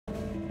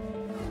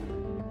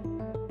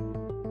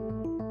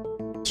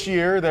This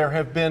year, there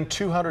have been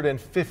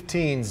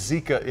 215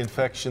 Zika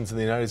infections in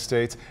the United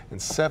States,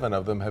 and 7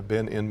 of them have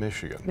been in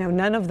Michigan. Now,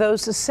 none of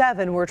those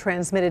 7 were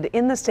transmitted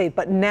in the state,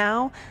 but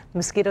now the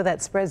mosquito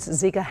that spreads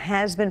Zika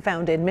has been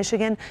found in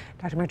Michigan.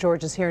 Dr.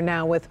 McGeorge is here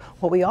now with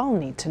what we all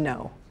need to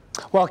know.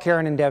 Well,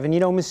 Karen and Devin,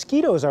 you know,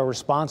 mosquitoes are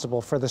responsible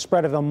for the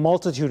spread of a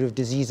multitude of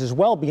diseases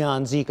well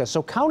beyond Zika.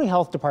 So county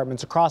health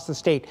departments across the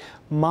state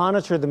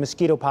monitor the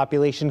mosquito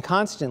population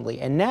constantly.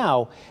 And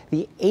now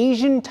the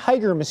Asian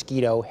tiger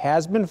mosquito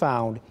has been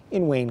found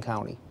in Wayne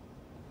County.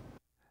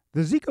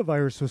 The Zika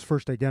virus was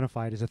first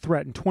identified as a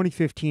threat in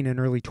 2015 and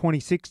early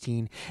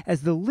 2016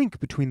 as the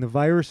link between the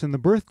virus and the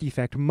birth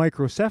defect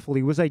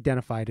microcephaly was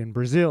identified in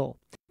Brazil.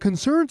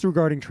 Concerns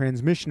regarding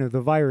transmission of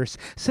the virus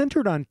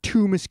centered on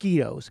 2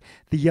 mosquitoes,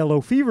 the yellow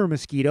fever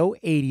mosquito,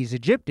 Aedes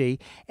aegypti,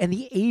 and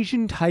the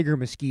Asian tiger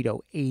mosquito,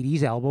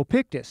 Aedes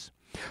albopictus.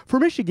 For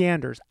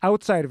Michiganders,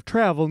 outside of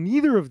travel,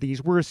 neither of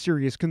these were a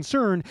serious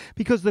concern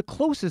because the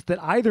closest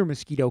that either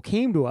mosquito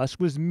came to us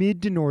was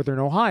mid to northern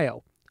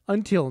Ohio,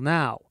 until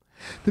now.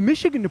 The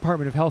Michigan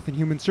Department of Health and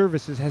Human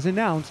Services has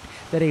announced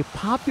that a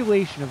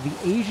population of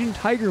the Asian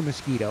tiger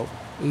mosquito,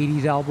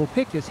 Aedes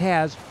albopictus,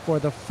 has, for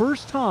the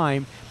first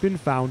time, been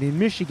found in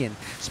Michigan,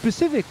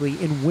 specifically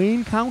in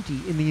Wayne County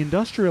in the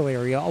industrial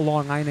area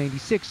along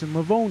I-96 in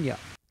Livonia.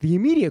 The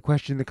immediate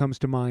question that comes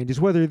to mind is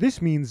whether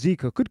this means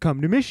Zika could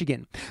come to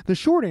Michigan. The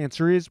short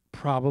answer is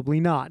probably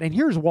not, and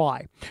here's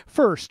why.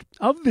 First,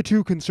 of the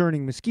 2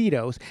 concerning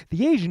mosquitoes,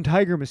 the Asian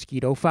tiger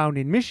mosquito found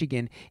in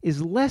Michigan is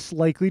less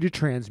likely to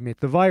transmit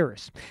the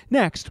virus.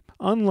 Next,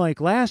 unlike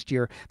last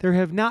year, there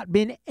have not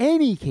been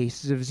any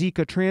cases of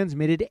Zika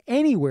transmitted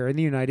anywhere in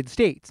the United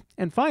States.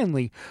 And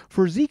finally,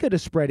 for Zika to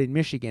spread in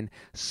Michigan,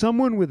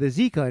 someone with a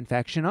Zika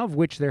infection, of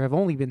which there have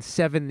only been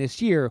 7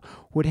 this year,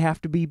 would have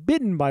to be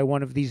bitten by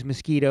one of these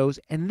mosquitoes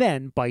and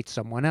then bite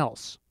someone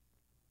else.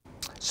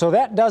 So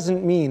that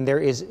doesn't mean there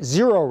is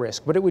zero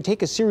risk, but it would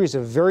take a series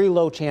of very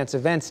low chance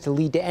events to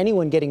lead to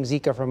anyone getting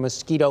Zika from a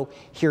mosquito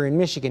here in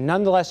Michigan.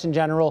 Nonetheless, in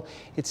general,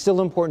 it's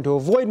still important to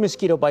avoid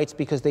mosquito bites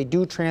because they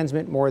do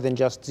transmit more than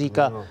just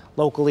Zika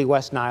locally,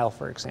 West Nile,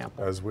 for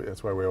example.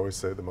 That's why we always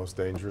say the most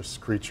dangerous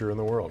creature in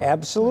the world.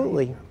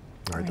 Absolutely.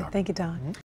 All right, Thank you, Don.